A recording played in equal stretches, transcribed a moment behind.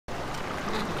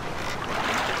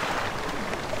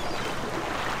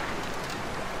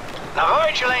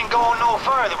Virgil ain't going no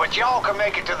further, but y'all can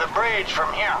make it to the bridge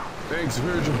from here. Thanks,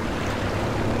 Virgil.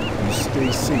 You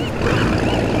stay safe, bro.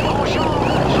 Oh, sure.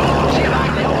 See you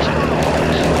back there.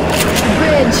 The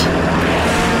bridge.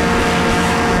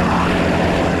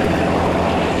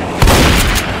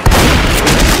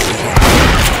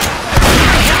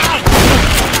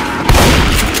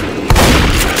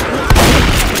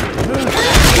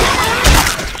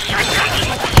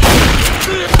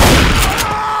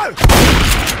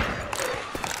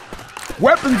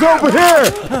 Weapons over here!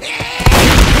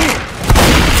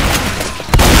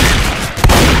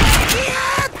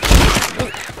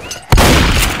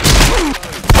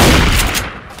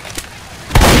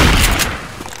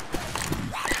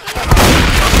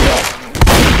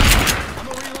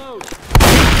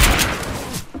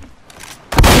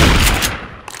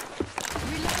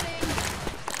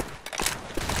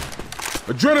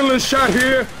 Adrenaline shot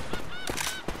here!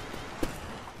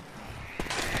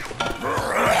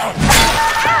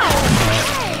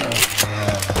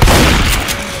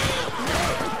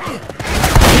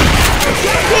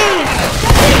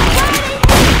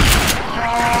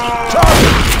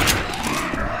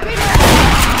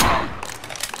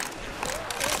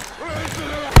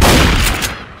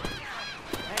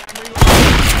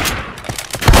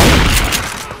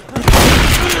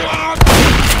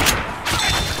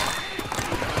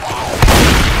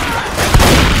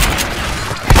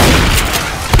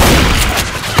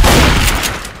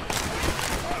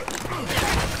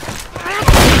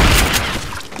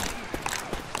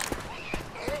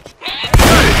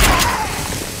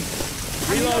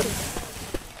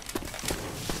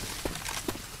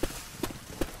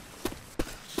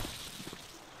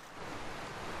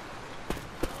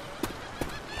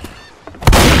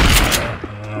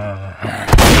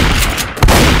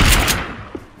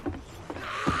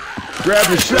 Grab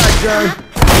your shotgun.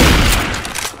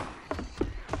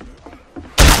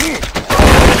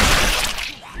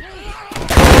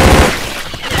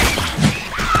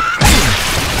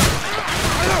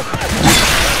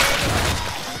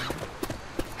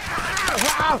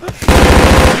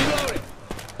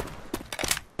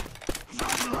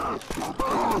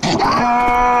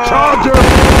 Charger!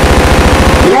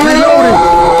 Reloading!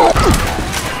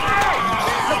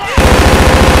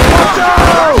 Watch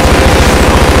out!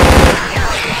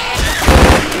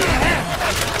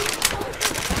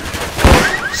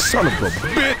 Son of a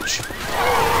bitch!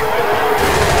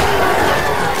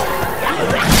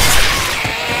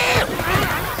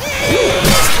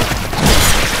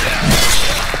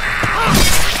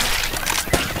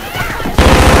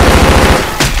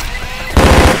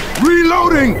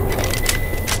 Reloading!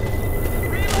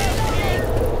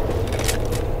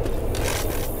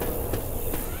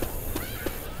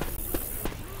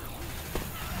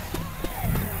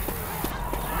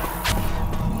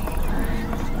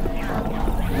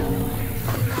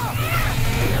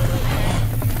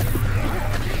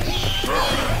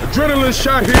 Adrenaline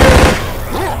shot here.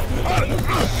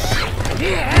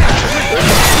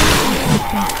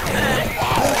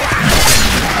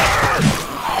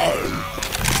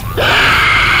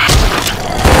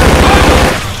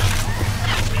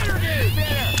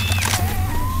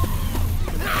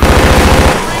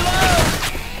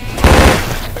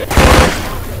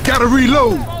 Gotta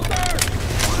reload.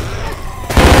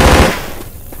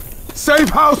 Safe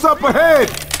house up ahead.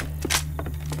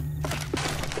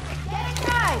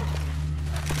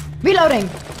 Reloading.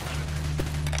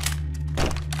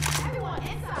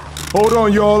 Hold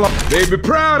on, y'all. They be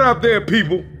proud out there,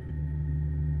 people.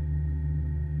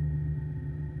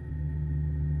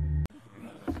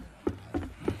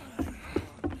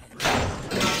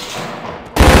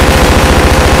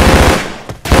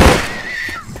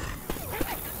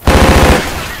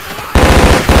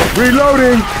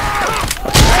 Reloading.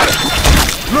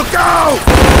 Look out!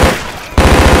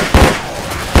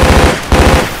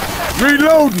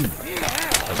 Reloading!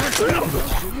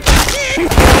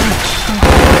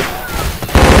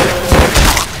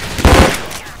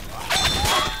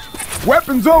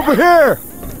 Weapons over here!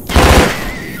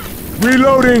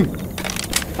 Reloading!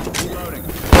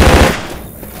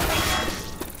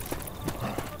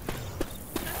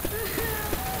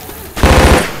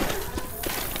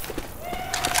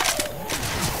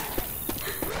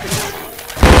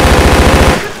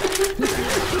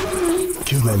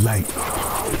 Kill that light.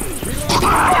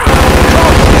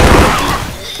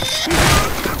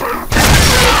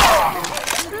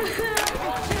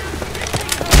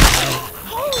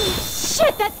 Holy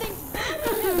shit, that thing!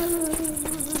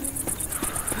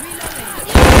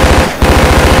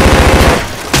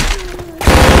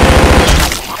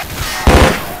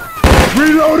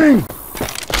 Reloading!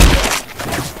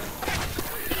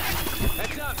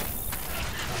 Heads up!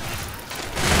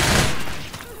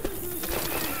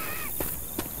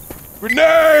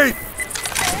 Grenade!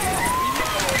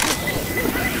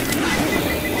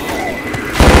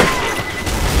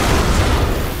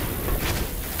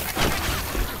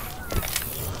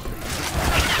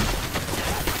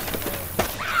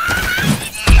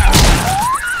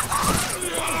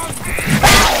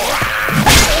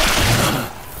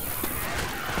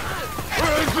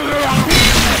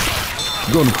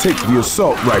 Gonna take the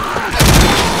assault rifle.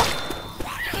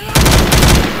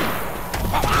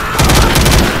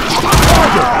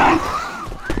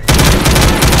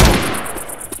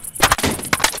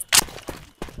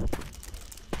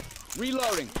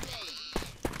 Reloading.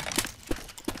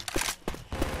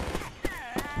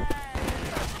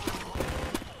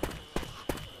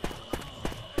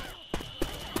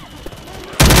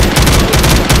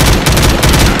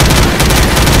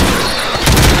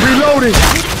 Reloading!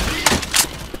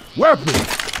 Weapon!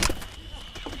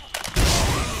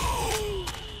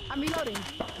 I'm reloading.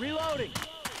 Reloading.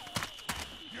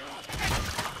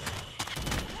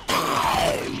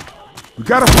 We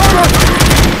got a hunter!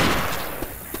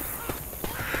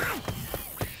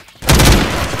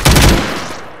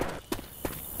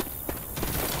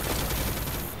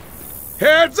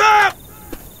 Heads up!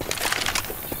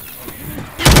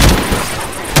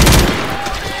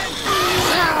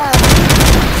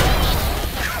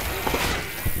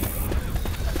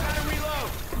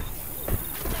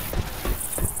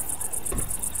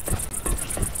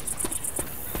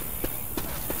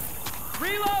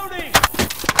 Reloading!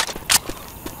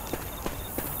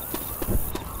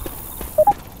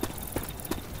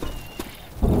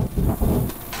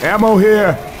 Ammo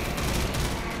here!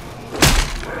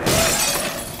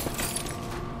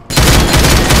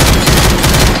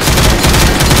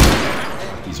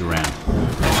 He's around.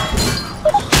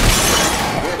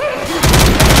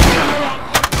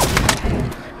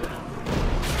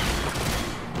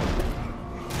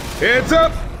 Heads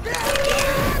up!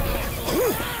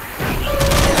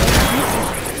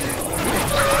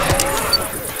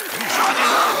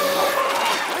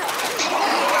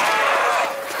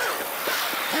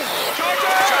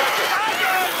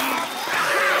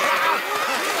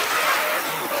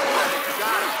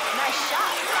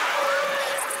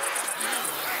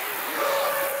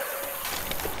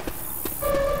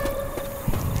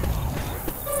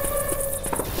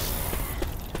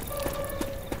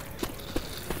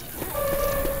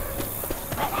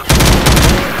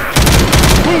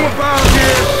 Move about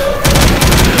here!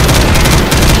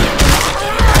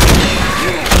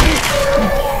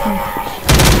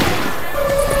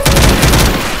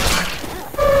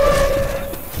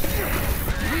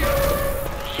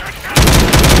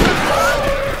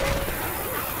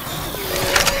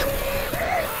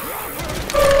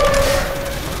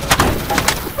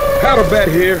 Powder bat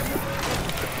here.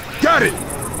 Got it!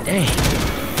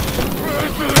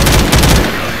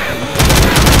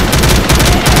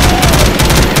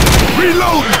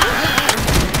 Reloading!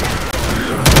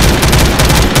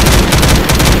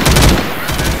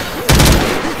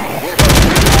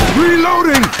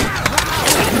 Reloading!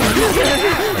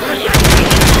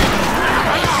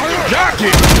 Jock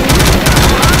it!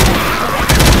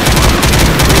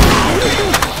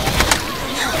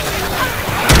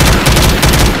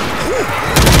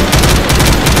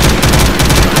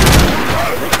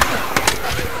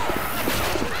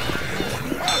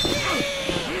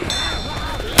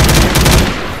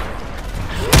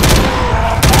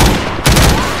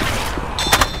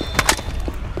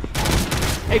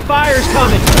 Hey, fire's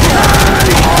coming!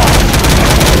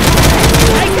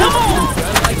 Hey, come on!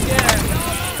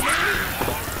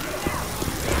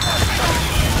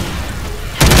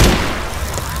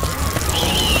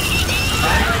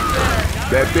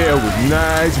 That there was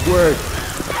nice work.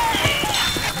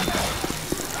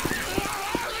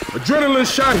 Adrenaline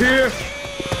shot here.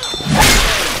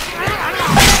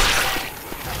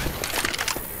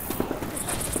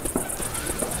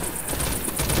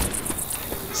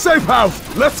 Safe house,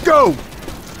 let's go!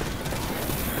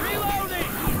 Reloading!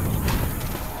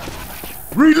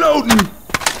 Reloading!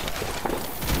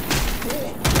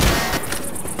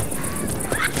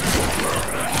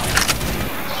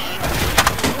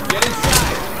 Get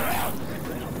inside!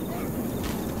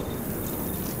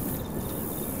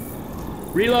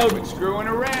 Reload! Screwing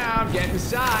around, get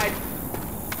inside!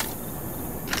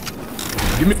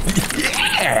 Give me...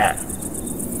 Yeah!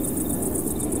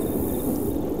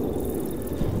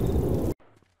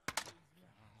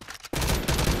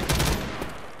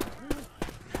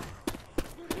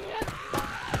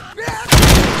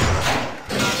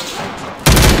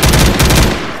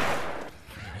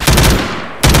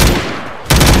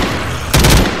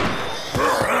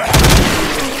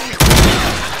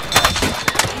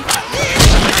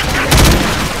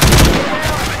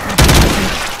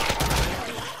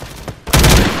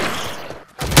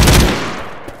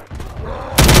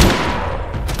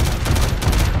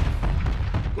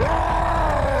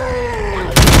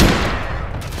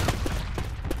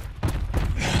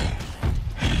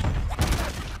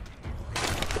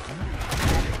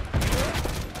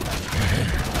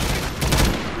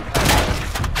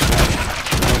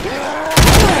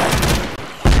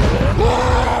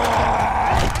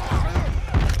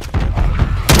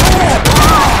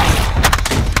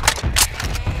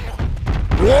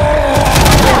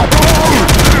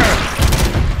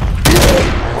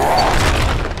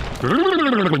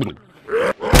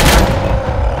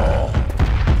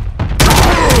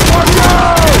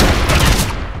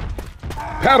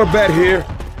 Auto bat here.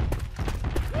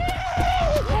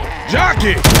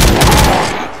 Jockey!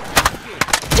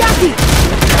 Jockey!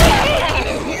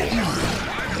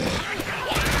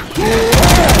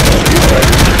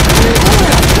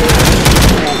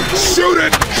 Shoot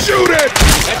it! Shoot it!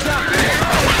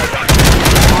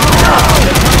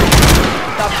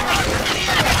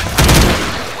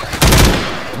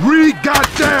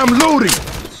 Re-goddamn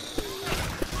loading!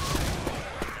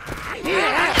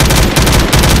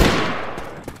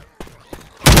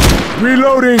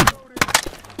 Reloading!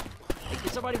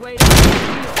 Somebody wait.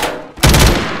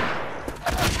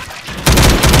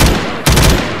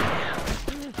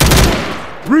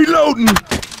 Reloading!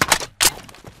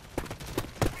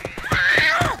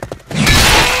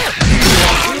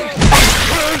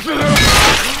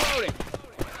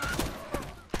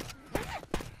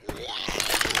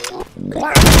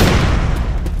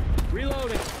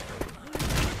 Reloading.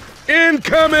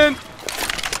 Incoming!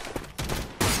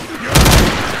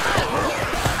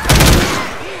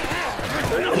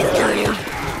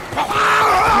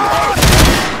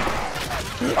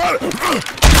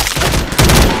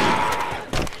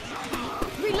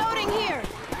 Reloading here.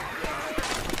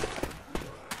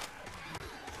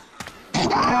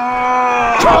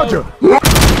 Charger!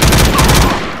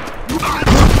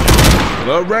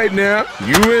 All right now,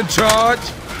 you in charge.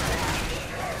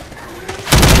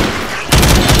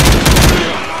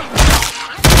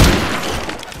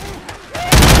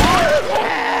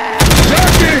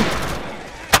 Jockey!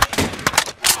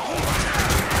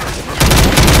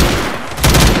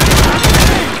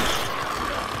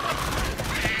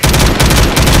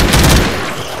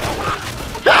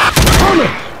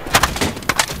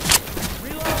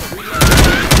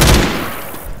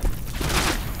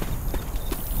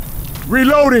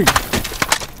 Reloading!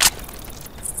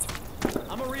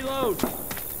 I'm a reload.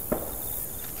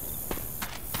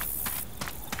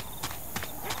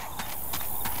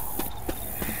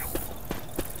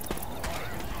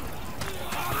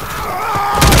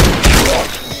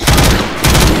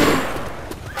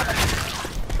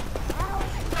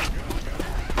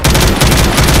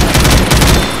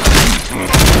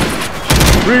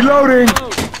 Reloading!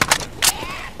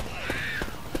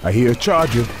 I hear a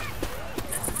charger.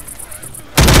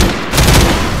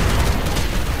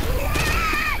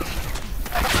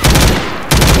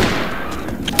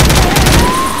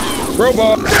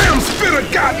 Robot! Damn spitter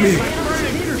got me!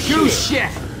 You shit.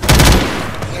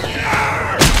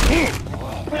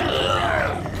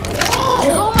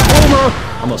 Over!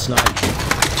 Almost not.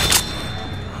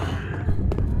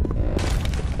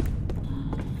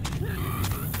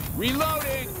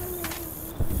 Reloading.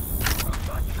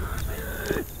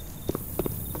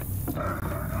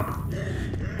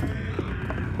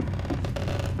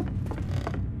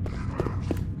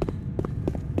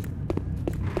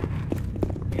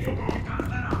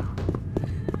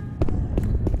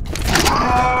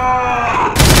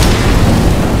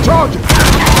 Charger!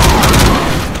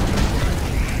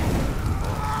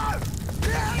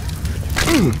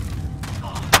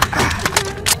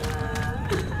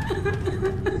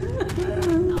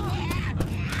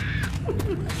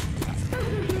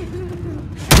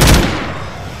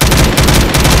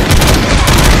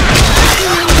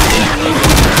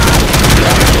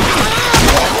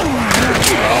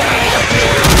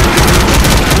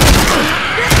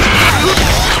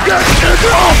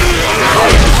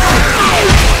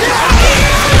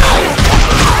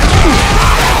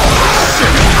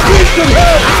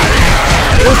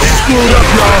 Screwed up,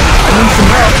 y'all. I need some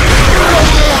help.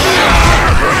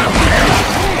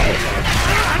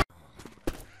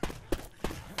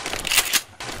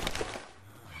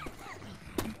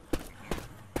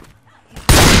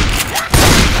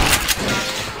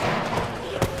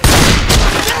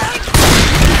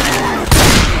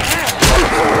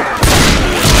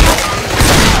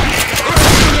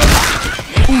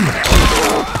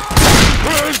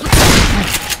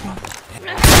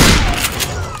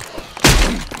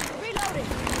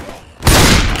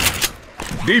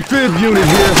 Defib unit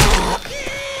here.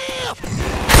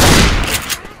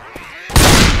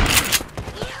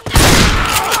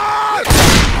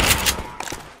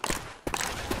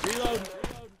 Reload.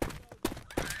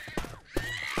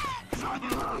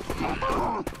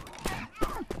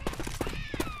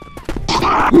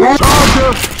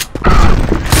 Charger!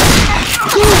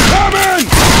 Coming!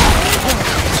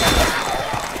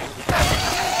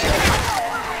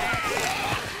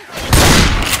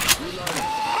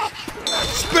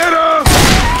 Spitter!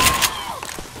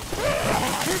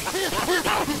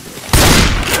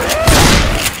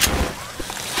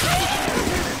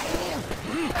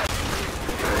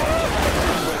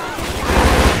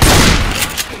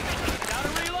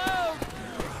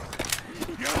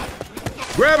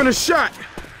 having a shot.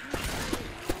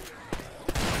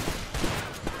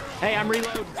 Hey, I'm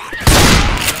reloading.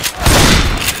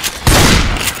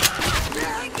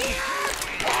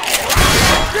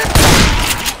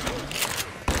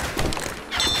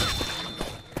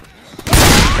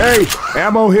 Hey,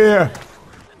 ammo here.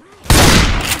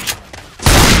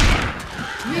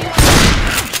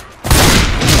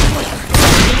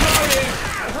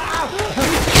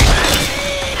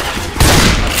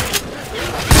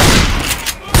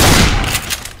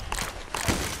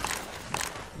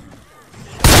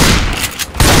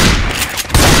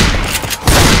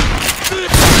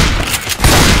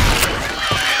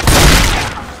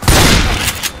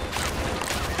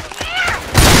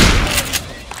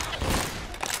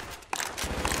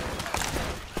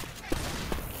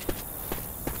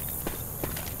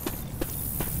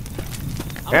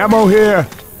 Ammo here.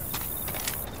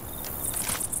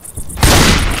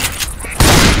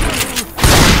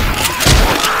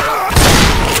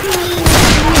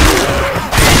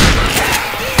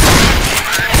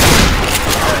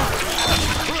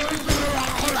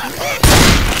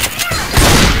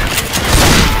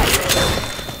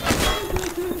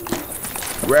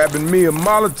 Grabbing me a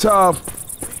Molotov.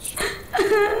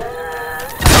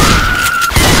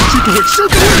 Shoot the witch!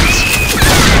 Shoot the witch!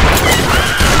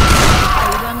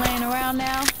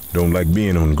 Don't like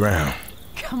being on the ground.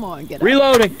 Come on, get up.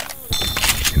 Reloading.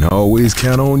 Can always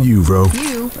count on you, bro.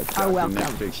 You are welcome.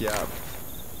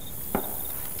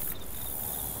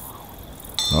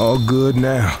 All good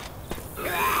now.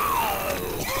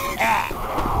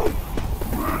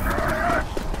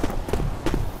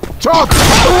 Talk!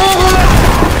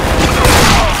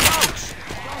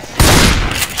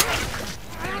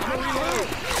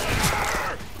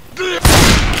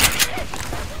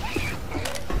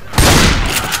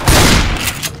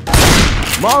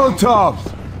 Molotovs!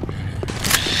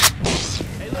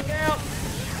 Hey, look out!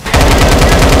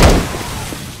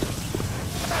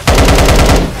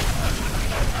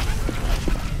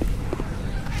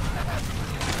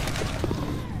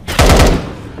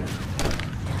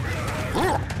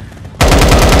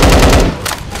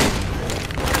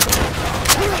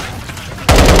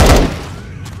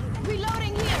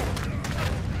 Reloading here.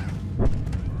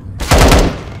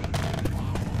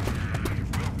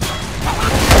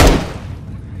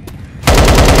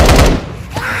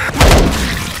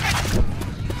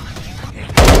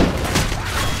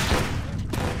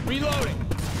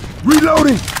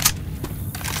 Reloading!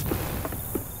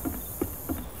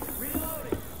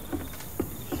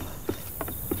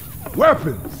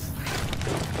 Weapons!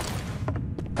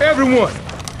 Everyone,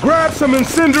 grab some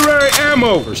incendiary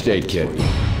ammo! First aid kit.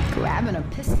 Grabbing a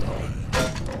pistol.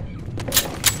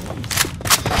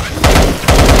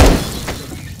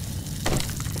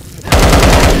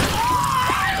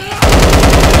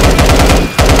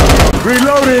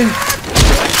 Reloading!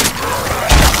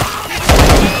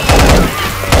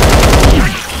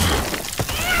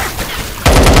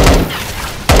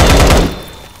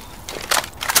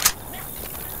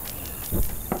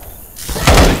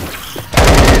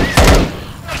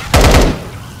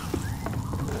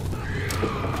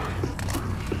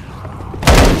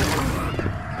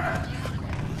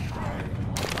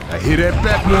 I hear that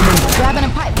back, woman. Grabbing a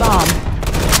pipe bomb.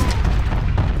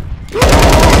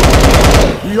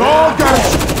 We all got it.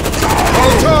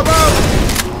 Molotov out.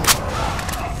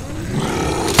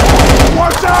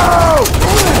 Watch out!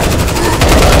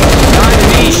 On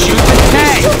me, shoot the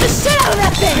tank! Shoot the shit out of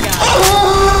that thing!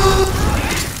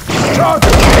 Charge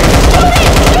it!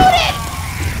 Shoot it!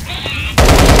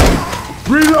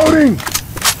 Reloading!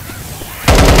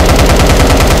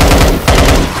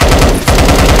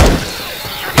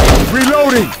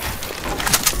 Reloading!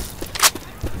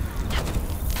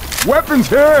 Weapons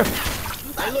here!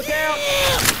 Hey, look out!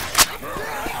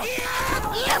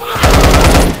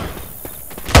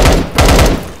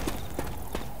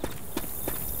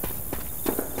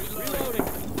 Reloading.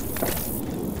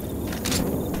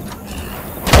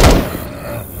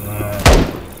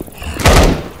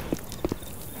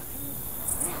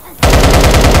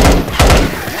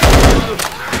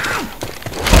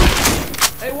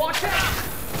 Hey, watch out!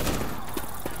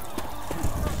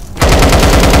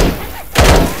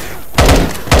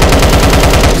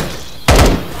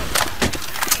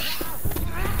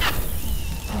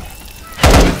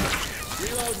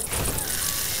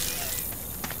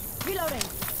 Reloading.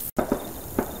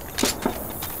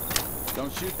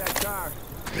 Don't shoot that car.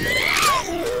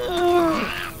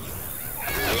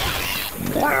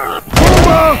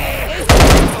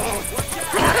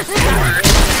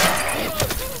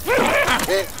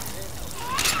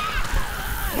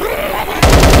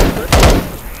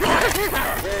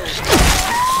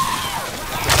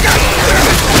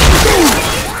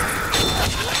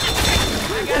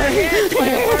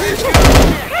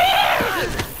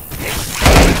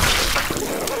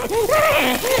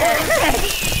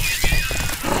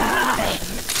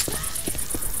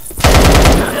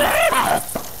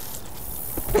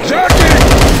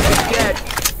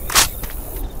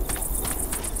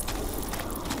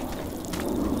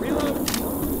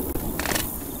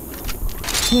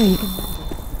 Here, you can.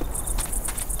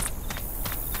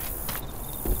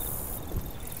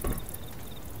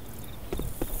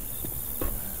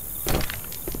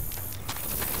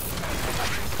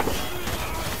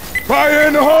 Fire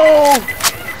in the hole!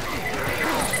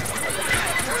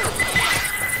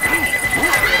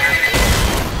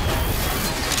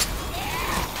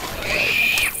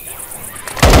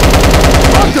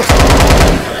 What the?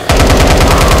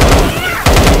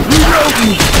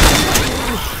 Reloading!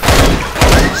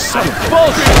 Son of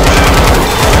bullshit!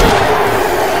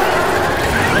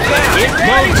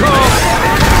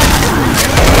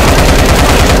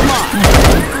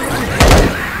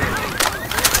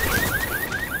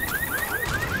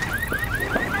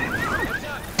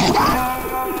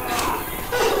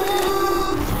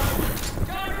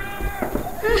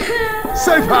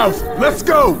 Safe house, let's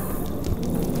go!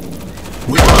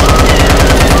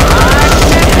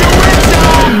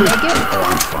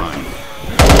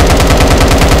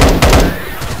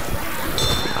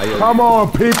 Come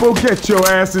on, people, get your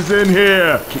asses in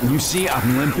here! Can you see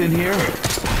I'm limping here?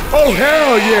 Oh,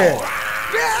 hell yeah!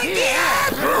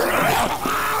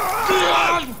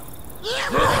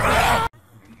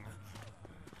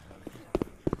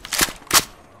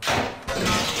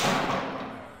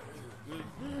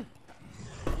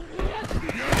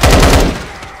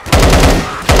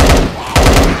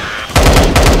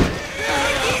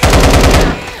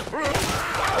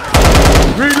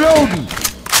 Reloading!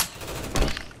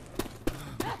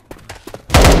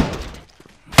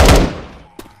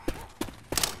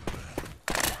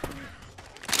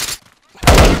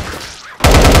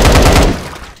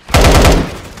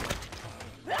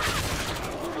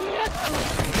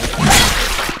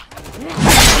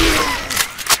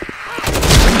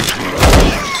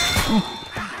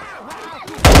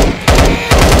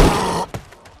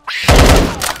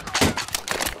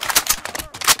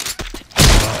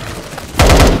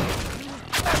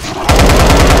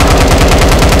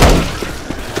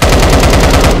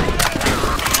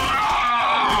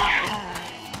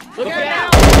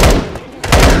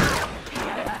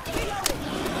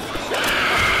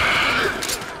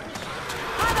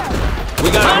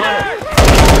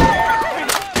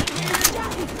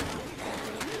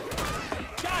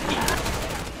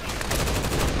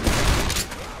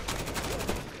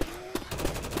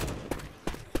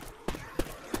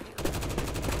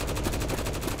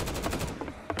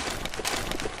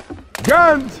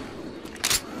 Guns!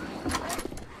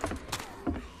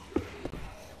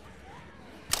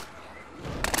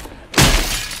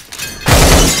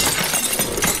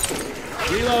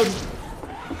 Reload.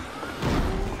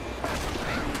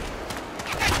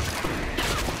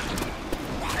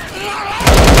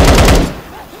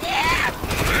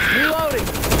 Reloading.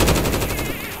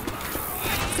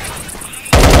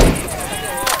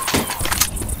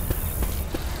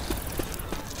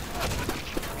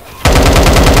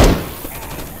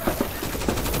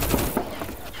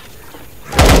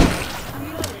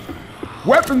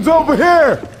 Weapons over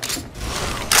here!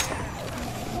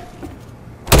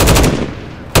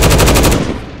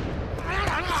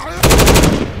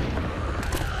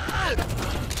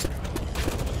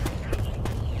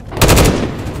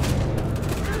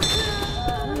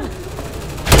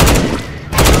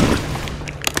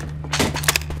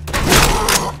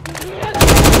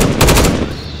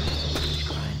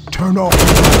 Turn off.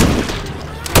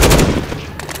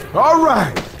 All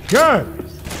right, guns.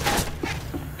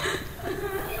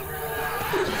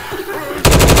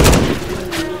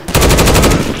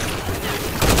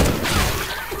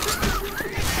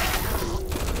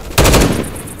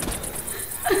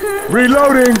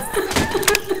 Reloading!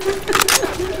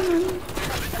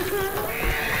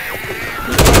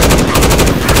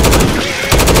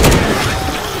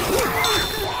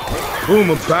 Boom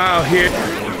about here.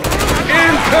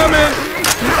 Incoming!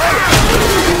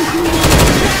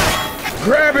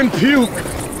 Grab and puke!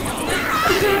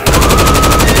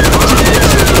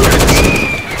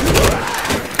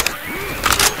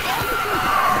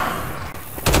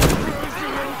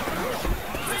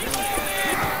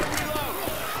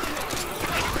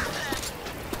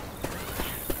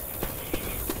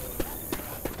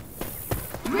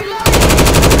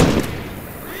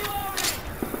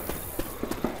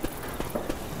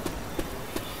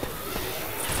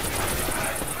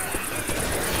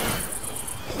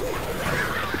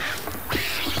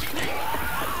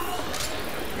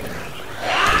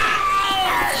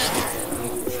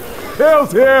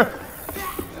 Hell's here!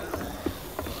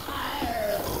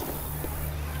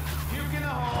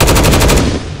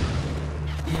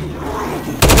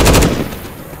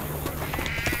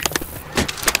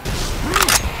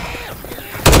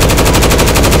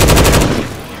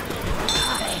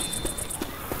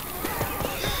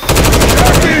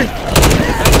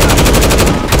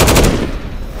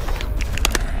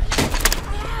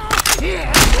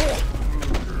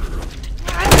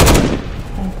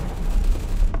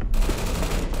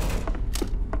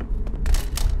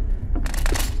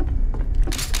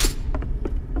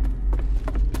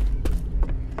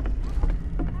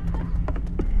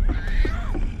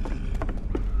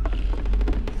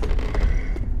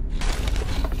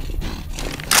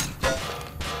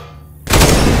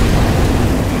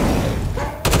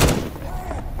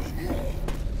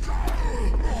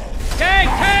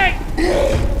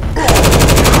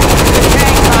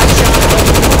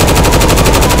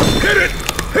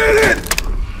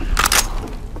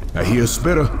 hear a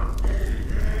spitter.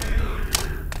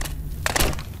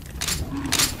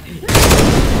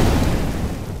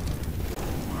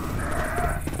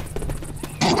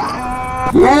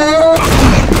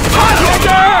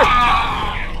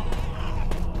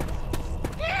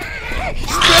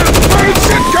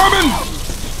 Shit coming!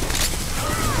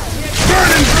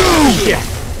 Burning goo! Yeah.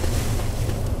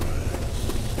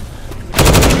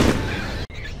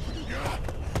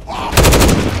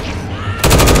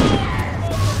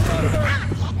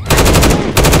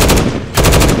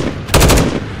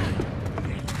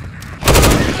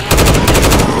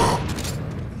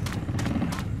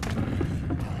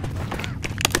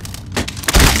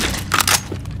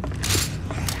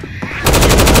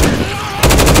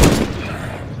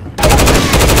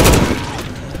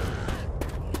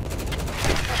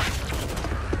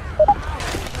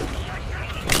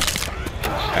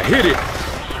 I hit it.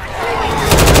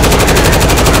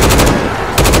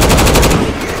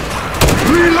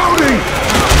 Reloading.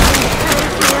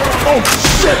 Oh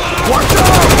shit! Watch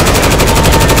out!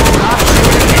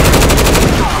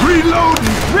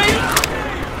 Reloading.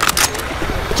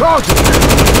 Charging.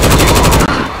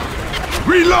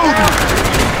 Reloading.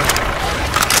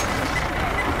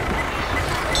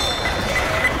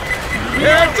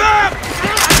 Heads up!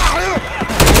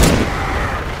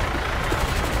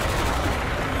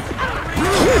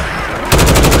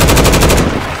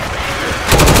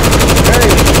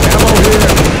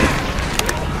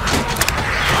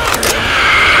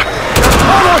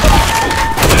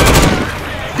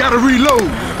 Gotta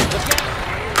reload.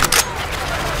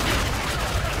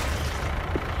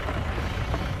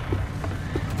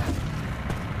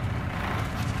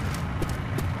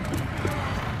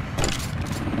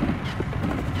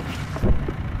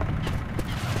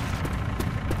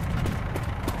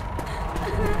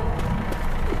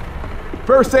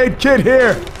 First aid kit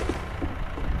here.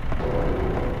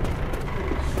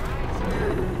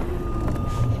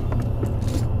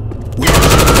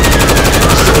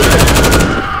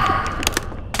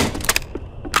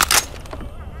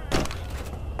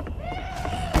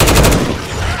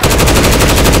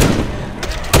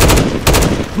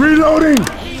 Reloading!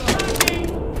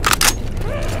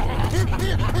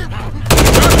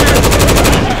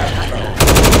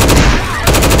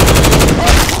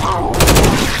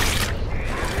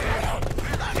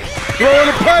 Throwing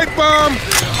a pipe bomb!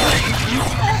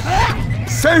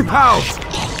 Safe house!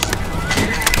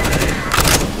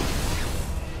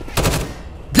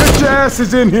 Get your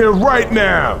asses in here right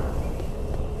now!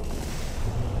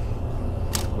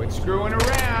 Quit screwing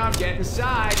around, get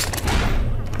inside.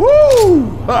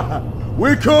 Woo!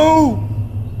 We cool!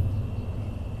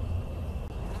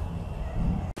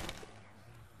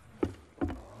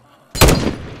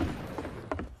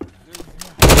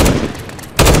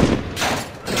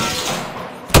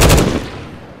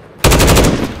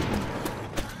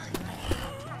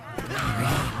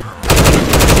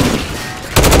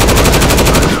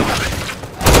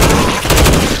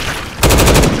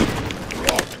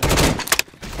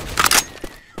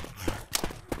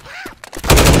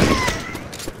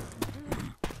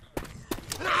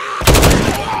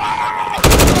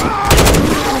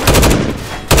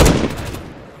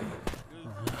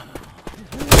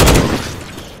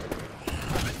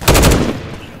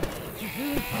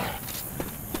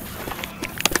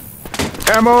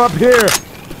 Ammo up here!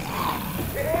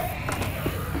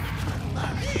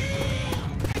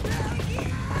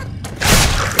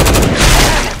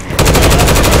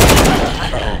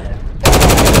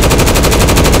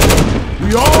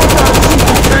 We all got a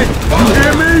super tank! You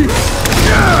hear me?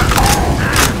 Yeah!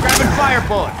 Grabbing fire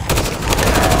bullets.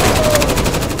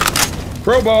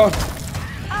 Crowbar!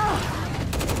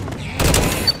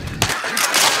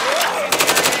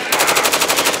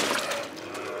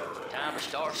 Time to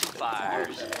start some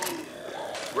fires.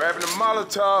 Grabbing a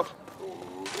Molotov.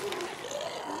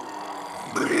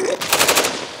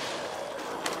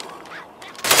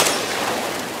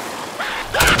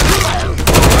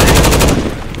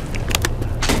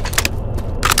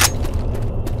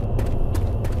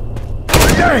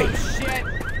 Dang! Shit.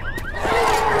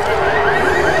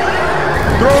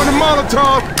 Throwing a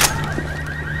Molotov.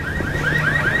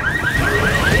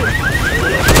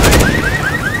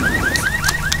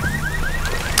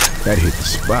 That hit the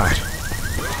spot.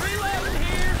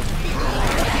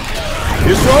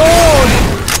 It's on!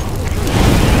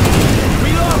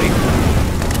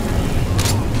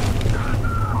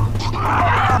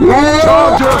 Reloading.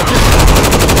 Charger!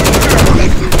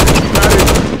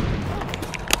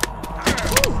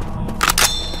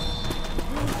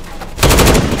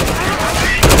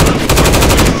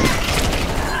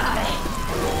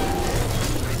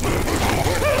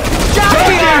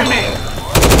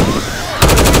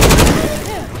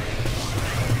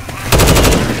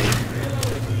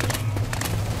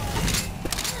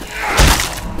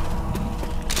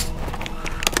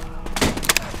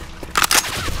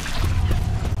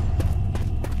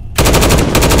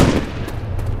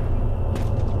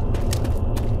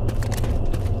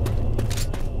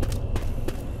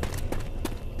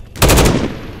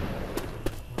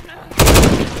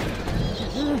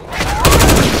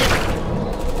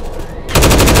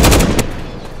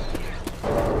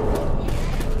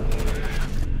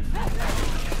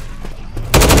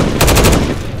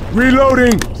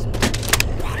 Reloading!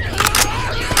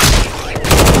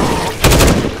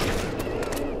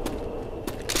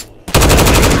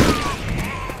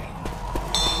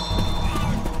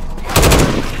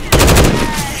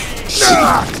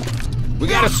 We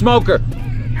got a smoker.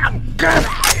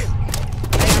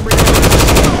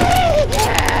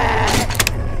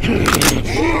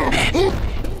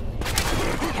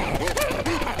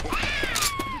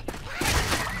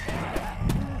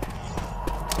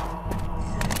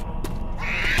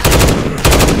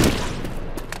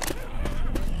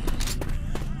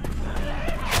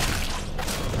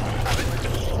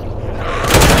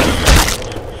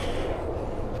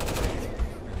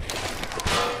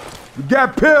 We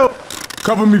got pill.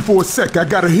 Cover me for a sec, I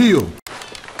gotta heal.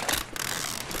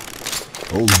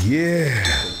 Oh yeah.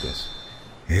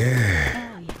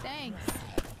 Yeah. Thanks.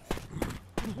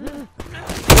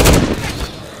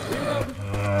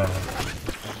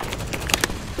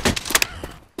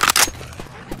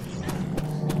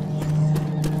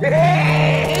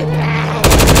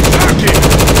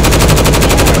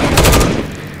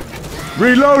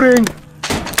 Reloading.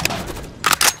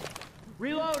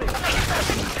 Reloading.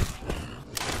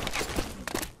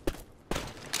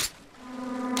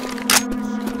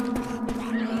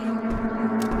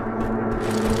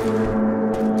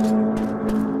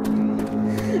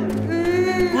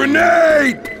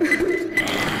 Grenade!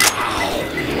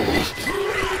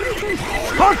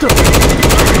 Hunter!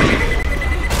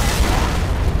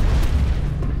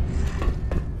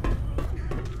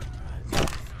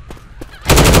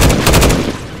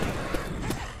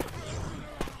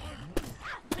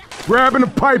 Grabbing a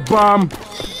pipe bomb.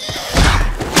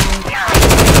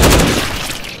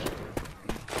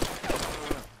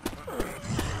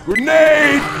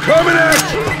 Grenade coming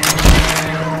at you!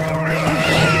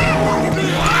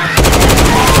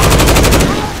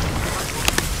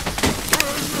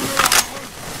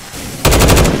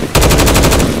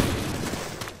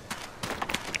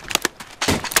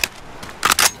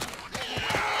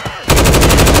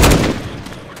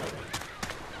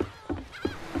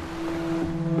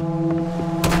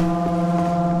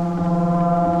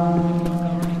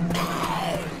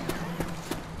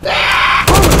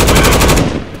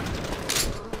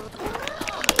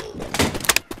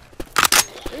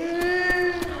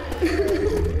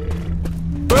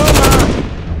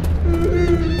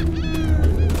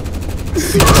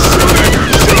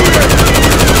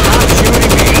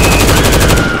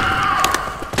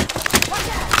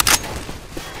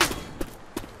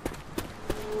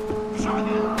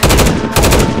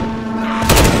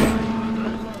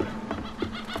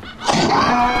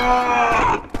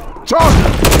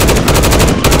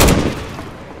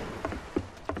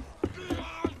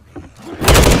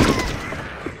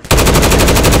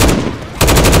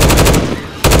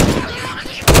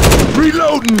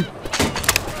 Reloading!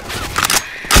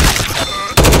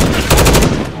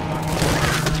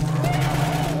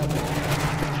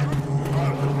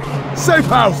 Safe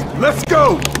house, let's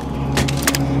go!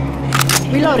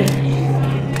 Reloading.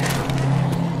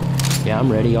 Yeah,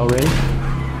 I'm ready already.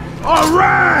 All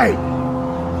right!